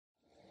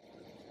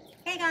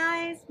Hey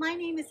guys, my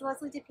name is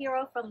Leslie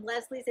DePiero from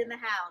Leslie's in the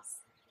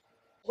House.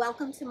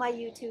 Welcome to my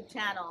YouTube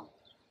channel.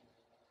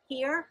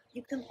 Here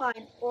you can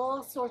find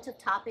all sorts of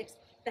topics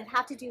that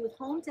have to do with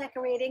home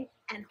decorating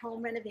and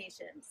home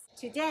renovations.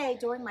 Today,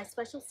 during my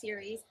special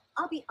series,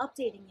 I'll be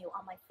updating you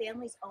on my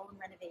family's own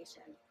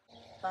renovation.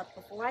 But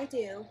before I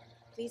do,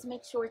 please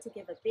make sure to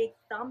give a big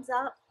thumbs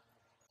up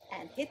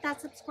and hit that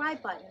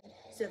subscribe button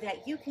so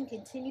that you can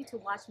continue to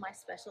watch my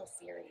special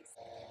series.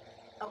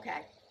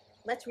 Okay,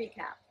 let's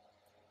recap.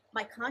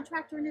 My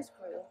contractor and his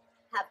crew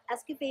have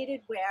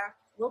excavated where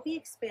we'll be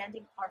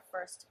expanding our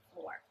first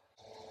floor.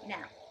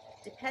 Now,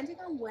 depending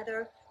on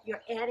whether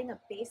you're adding a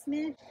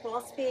basement,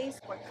 crawl space,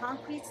 or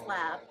concrete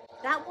slab,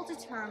 that will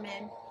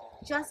determine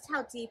just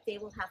how deep they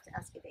will have to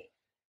excavate.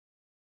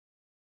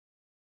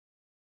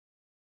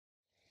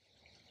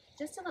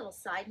 Just a little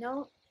side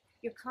note,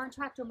 your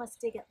contractor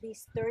must dig at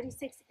least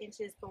 36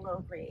 inches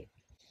below grade.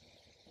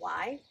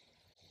 Why?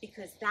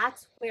 Because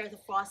that's where the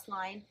frost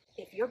line,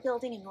 if you're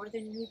building in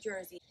northern New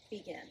Jersey,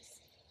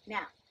 begins.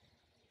 Now,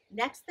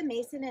 next the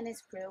mason and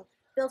his crew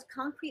build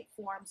concrete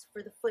forms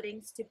for the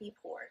footings to be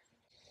poured.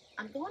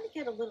 I'm going to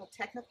get a little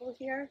technical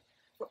here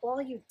for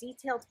all you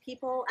detailed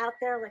people out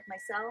there like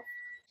myself.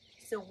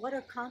 So what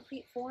are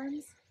concrete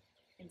forms?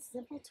 In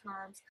simple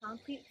terms,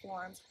 concrete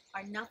forms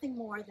are nothing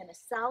more than a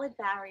solid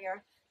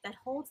barrier that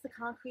holds the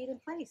concrete in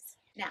place.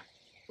 Now,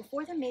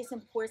 before the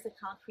mason pours the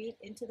concrete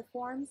into the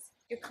forms,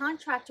 your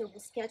contractor will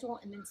schedule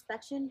an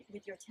inspection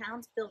with your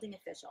town's building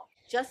official,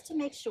 just to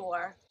make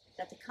sure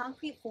that the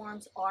concrete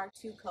forms are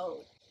to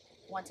code.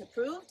 Once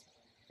approved,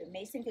 the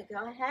mason could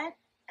go ahead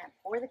and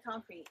pour the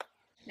concrete.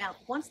 Now,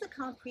 once the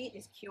concrete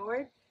is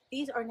cured,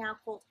 these are now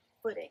called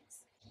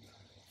footings.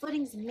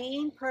 Footings'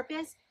 main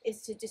purpose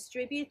is to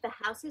distribute the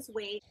house's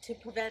weight to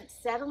prevent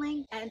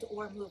settling and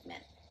or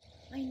movement.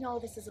 I know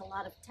this is a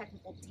lot of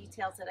technical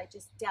details that I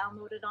just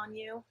downloaded on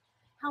you.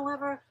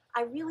 However,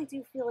 I really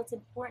do feel it's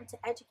important to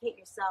educate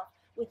yourself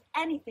with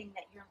anything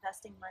that you're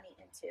investing money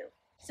into.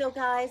 So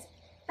guys,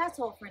 that's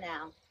all for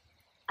now.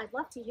 I'd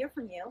love to hear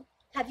from you.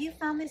 Have you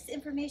found this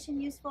information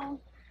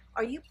useful?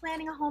 Are you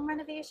planning a home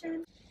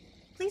renovation?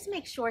 Please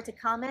make sure to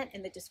comment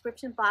in the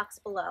description box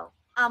below.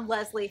 I'm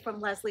Leslie from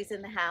Leslie's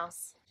in the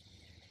House.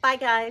 Bye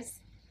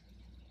guys.